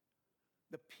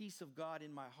 The peace of God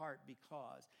in my heart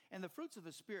because. And the fruits of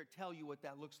the Spirit tell you what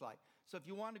that looks like. So if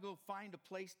you want to go find a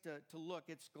place to look,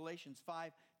 it's Galatians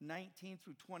 5:19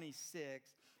 through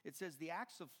 26. It says, the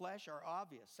acts of flesh are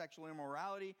obvious. Sexual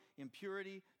immorality,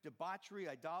 impurity, debauchery,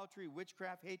 idolatry,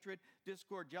 witchcraft, hatred,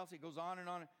 discord, jealousy. It goes on.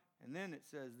 And then it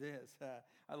says this.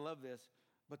 I love this.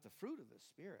 But the fruit of the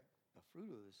Spirit,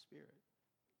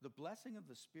 the blessing of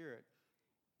the Spirit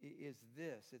is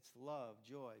this. It's love,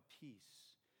 joy,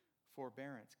 peace,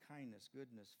 forbearance, kindness,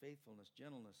 goodness, faithfulness,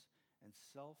 gentleness, and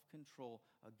self-control.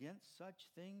 Against such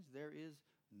things there is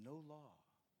no law.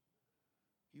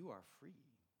 You are free.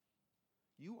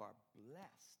 You are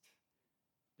blessed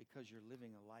because you're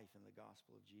living a life in the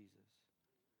gospel of Jesus.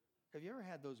 Have you ever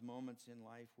had those moments in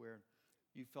life where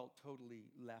you felt totally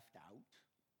left out?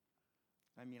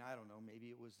 I don't know,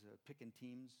 maybe it was picking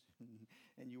teams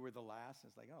and you were the last. And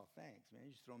it's like, oh, thanks, man.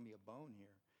 You're just throwing me a bone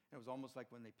here. And it was almost like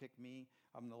when they picked me,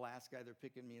 I'm the last guy they're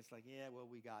picking me. It's like, yeah, well,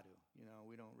 we got to.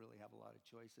 We don't really have a lot of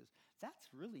choices. That's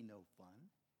really no fun.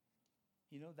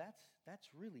 That's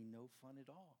really no fun at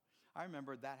all. I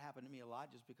remember that happened to me a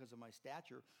lot just because of my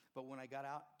stature. But when I got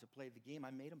out to play the game,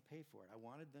 I made them pay for it. I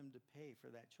wanted them to pay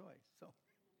for that choice. So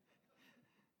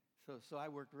I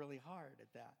worked really hard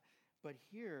at that. But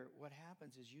here, what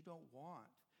happens is you don't want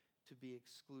to be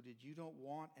excluded. You don't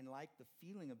want and like the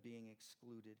feeling of being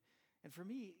excluded. And for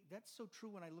me, that's so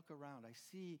true when I look around. I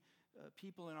see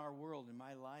people in our world, in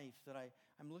my life, that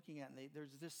I'm looking at, and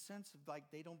there's this sense of like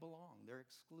they don't belong. They're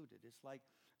excluded. It's like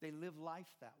they live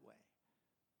life that way.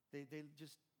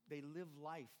 They live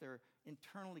life. They're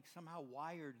internally somehow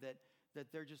wired that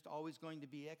they're just always going to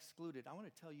be excluded. I want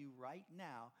to tell you right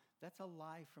now, that's a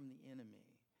lie from the enemy.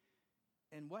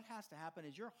 And what has to happen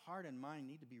is your heart and mind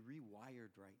need to be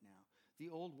rewired right now. The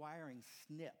old wiring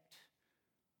snipped.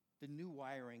 The new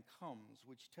wiring comes,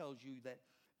 which tells you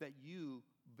that you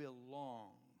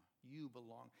belong. You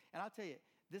belong. And I'll tell you,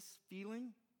 this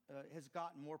feeling has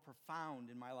gotten more profound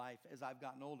in my life as I've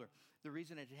gotten older. The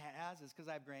reason it has is because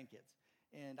I have grandkids.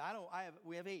 And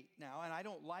we have 8 now, and I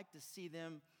don't like to see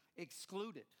them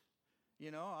excluded.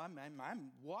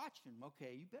 I'm watching.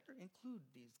 Okay, you better include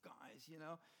these guys,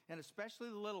 and especially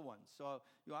the little ones. So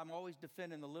I'm always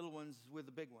defending the little ones with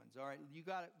the big ones. All right,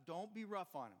 don't be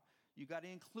rough on them. You got to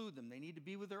include them. They need to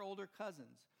be with their older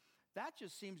cousins. That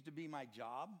just seems to be my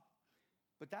job.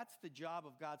 But that's the job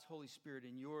of God's Holy Spirit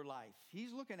in your life.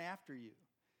 He's looking after you.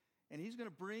 And he's going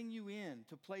to bring you in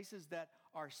to places that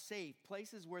are safe,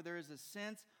 places where there is a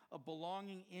sense of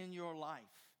belonging in your life.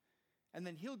 And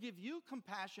then he'll give you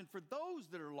compassion for those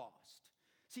that are lost.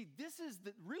 See, this is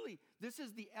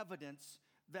the evidence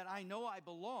that I know I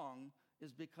belong,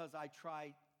 is because I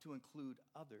try to include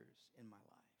others in my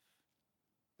life.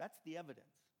 That's the evidence.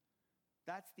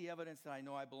 That's the evidence that I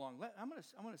know I belong. I'm going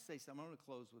to say something. I'm going to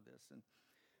close with this. And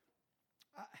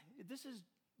this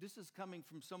is coming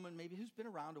from someone maybe who's been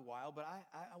around a while, but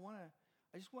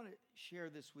I just want to share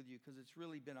this with you because it's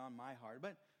really been on my heart.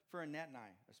 But for Annette and I,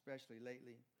 especially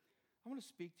lately, I want to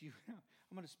speak to you.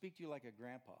 I'm going to speak to you like a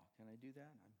grandpa. Can I do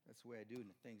that? That's the way I do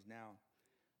things now.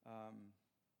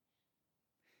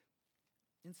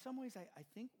 In some ways, I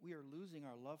think we are losing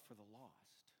our love for the lost.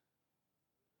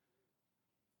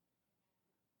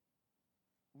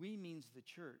 We means the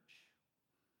church.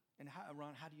 And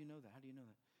Ron, how do you know that? How do you know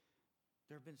that?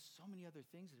 There have been so many other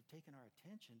things that have taken our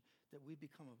attention that we've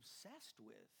become obsessed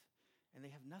with, and they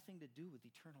have nothing to do with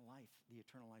eternal life, the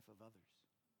eternal life of others.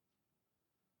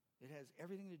 It has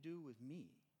everything to do with me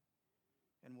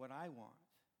and what I want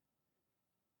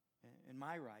and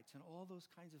my rights and all those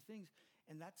kinds of things.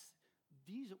 And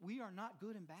we are not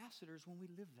good ambassadors when we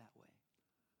live that way.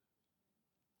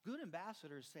 Good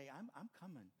ambassadors say, I'm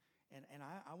coming, and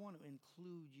I want to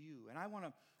include you, and I want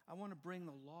to bring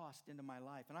the lost into my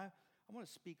life. And I want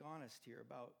to speak honest here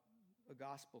about a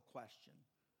gospel question.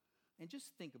 And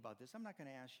just think about this. I'm not going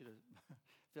to ask you to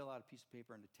fill out a piece of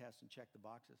paper and a test and check the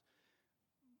boxes.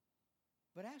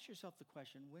 But ask yourself the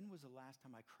question, when was the last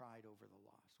time I cried over the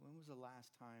lost? When was the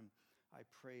last time I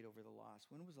prayed over the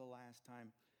lost? When was the last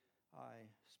time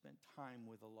I spent time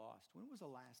with the lost? When was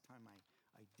the last time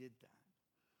I did that?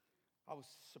 I was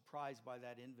surprised by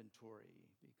that inventory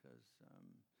because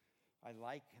I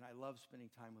like and I love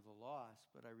spending time with the lost,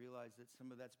 but I realized that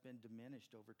some of that's been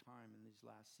diminished over time in this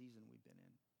last season we've been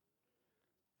in.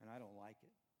 And I don't like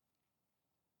it.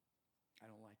 I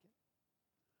don't like it.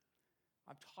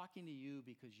 I'm talking to you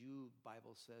because you,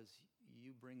 Bible says,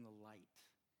 you bring the light.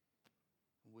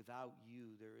 Without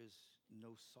you, there is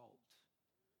no salt.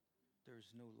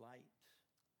 There's no light.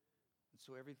 And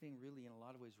so everything really, in a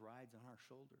lot of ways, rides on our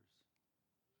shoulders.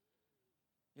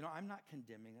 You know, I'm not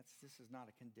condemning. This is not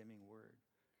a condemning word.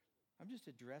 I'm just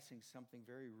addressing something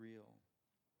very real.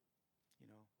 You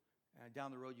know,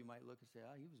 down the road you might look and say,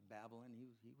 oh, he was babbling. He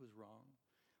was wrong.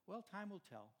 Well, time will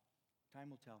tell. Time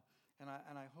will tell. And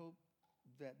I hope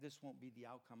that this won't be the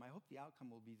outcome. I hope the outcome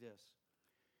will be this.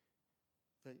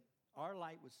 That our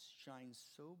light shines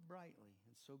so brightly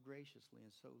and so graciously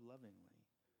and so lovingly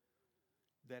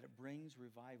that it brings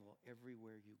revival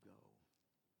everywhere you go.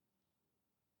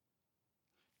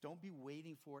 Don't be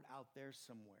waiting for it out there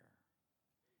somewhere.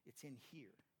 It's in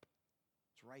here.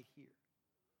 It's right here.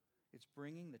 It's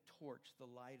bringing the torch, the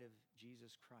light of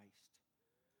Jesus Christ.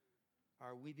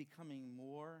 Are we becoming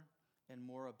more and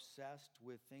more obsessed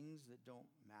with things that don't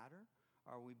matter?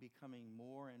 Are we becoming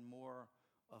more and more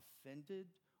offended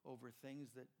over things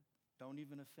that don't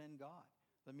even offend God?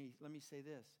 Let me say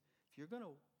this. If you're going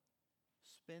to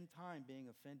spend time being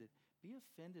offended, be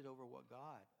offended over what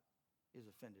God is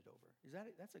offended over.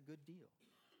 That's a good deal.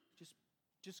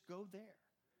 Just go there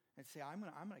and say, I'm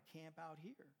gonna camp out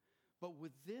here. But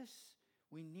with this,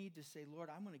 we need to say, Lord,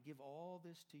 I'm going to give all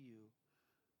this to you.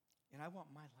 And I want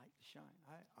my light to shine.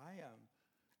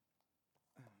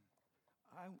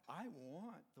 I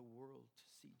want the world to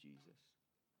see Jesus.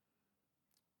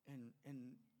 And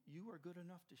you are good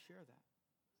enough to share that.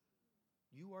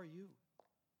 You are you.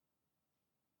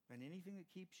 And anything that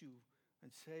keeps you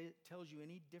and tells you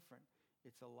any different,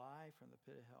 it's a lie from the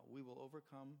pit of hell. We will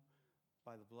overcome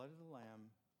by the blood of the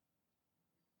Lamb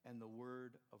and the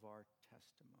word of our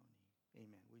testimony.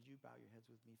 Amen. Would you bow your heads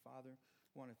with me? Father,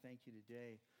 I want to thank you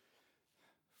today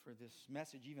for this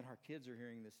message. Even our kids are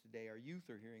hearing this today. Our youth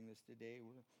are hearing this today.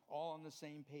 We're all on the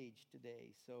same page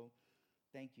today. So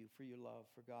thank you for your love.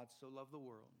 For God so loved the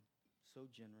world, so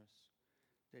generous,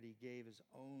 that he gave his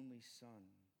only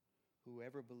Son.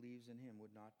 Whoever believes in him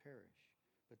would not perish,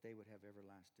 but they would have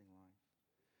everlasting life.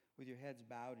 With your heads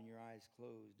bowed and your eyes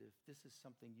closed, if this is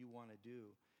something you want to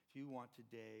do, if you want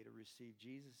today to receive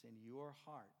Jesus into your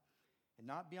heart, and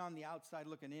not be on the outside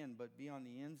looking in, but be on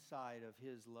the inside of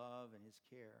his love and his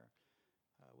care,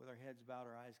 with our heads bowed,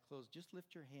 our eyes closed, just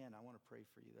lift your hand. I want to pray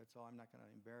for you. That's all. I'm not going to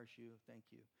embarrass you.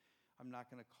 Thank you. I'm not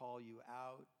going to call you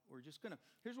out.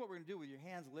 Here's what we're going to do with your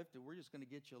hands lifted. We're just going to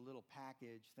get you a little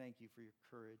package. Thank you for your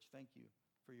courage. Thank you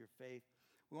for your faith.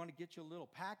 We want to get you a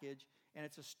little package, and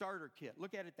it's a starter kit.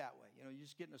 Look at it that way. You know, you're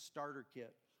just getting a starter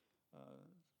kit.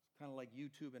 Kind of like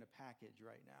YouTube in a package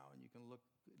right now, and you can look,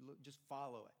 just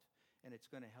follow it, and it's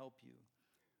going to help you.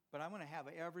 But I want to have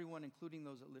everyone, including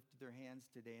those that lifted their hands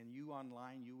today, and you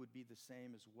online, you would be the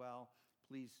same as well.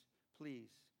 Please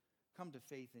come to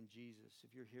faith in Jesus.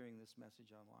 If you're hearing this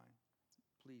message online,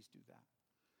 please do that.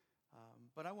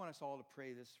 But I want us all to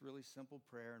pray this really simple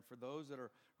prayer. And for those that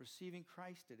are receiving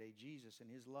Christ today, Jesus and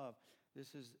his love,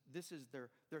 this is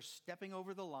they're stepping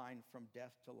over the line from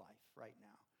death to life right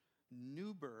now.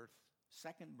 New birth,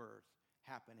 second birth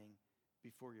happening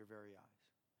before your very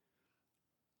eyes.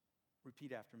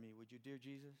 Repeat after me, would you, dear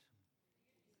Jesus?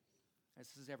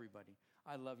 This is everybody.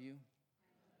 I love you.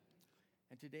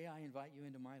 And today I invite you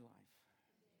into my life.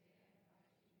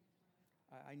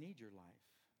 I need your life.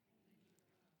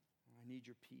 I need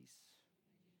your peace.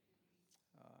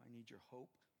 I need your hope.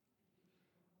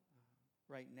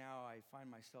 Right now, I find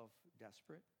myself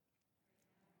desperate,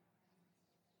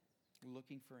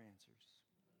 looking for answers.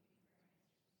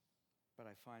 But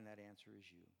I find that answer is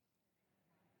you.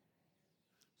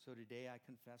 So today I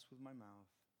confess with my mouth,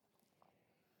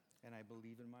 and I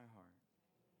believe in my heart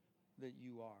that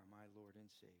you are my Lord and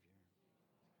Savior.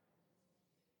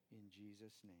 In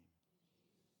Jesus' name.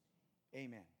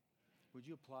 Amen. Would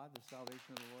you applaud the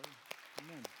salvation of the Lord?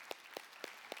 Amen.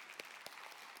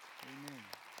 Amen.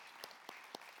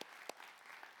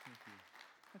 Thank you.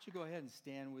 Why don't you go ahead and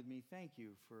stand with me? Thank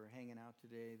you for hanging out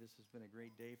today. This has been a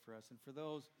great day for us. And for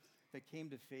those that came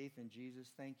to faith in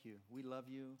Jesus, thank you. We love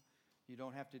you. You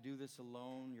don't have to do this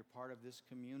alone. You're part of this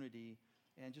community.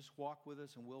 And just walk with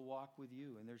us, and we'll walk with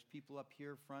you. And there's people up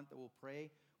here front that will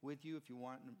pray with you if you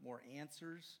want more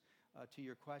answers to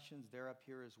your questions. They're up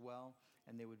here as well,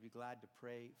 and they would be glad to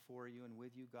pray for you and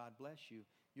with you. God bless you.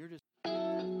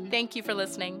 Thank you for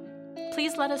listening.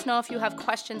 Please let us know if you have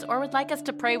questions or would like us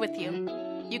to pray with you.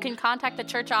 You can contact the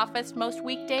church office most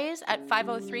weekdays at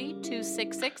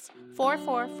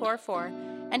 503-266-4444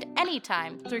 and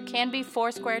anytime through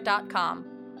canbyfoursquare.com.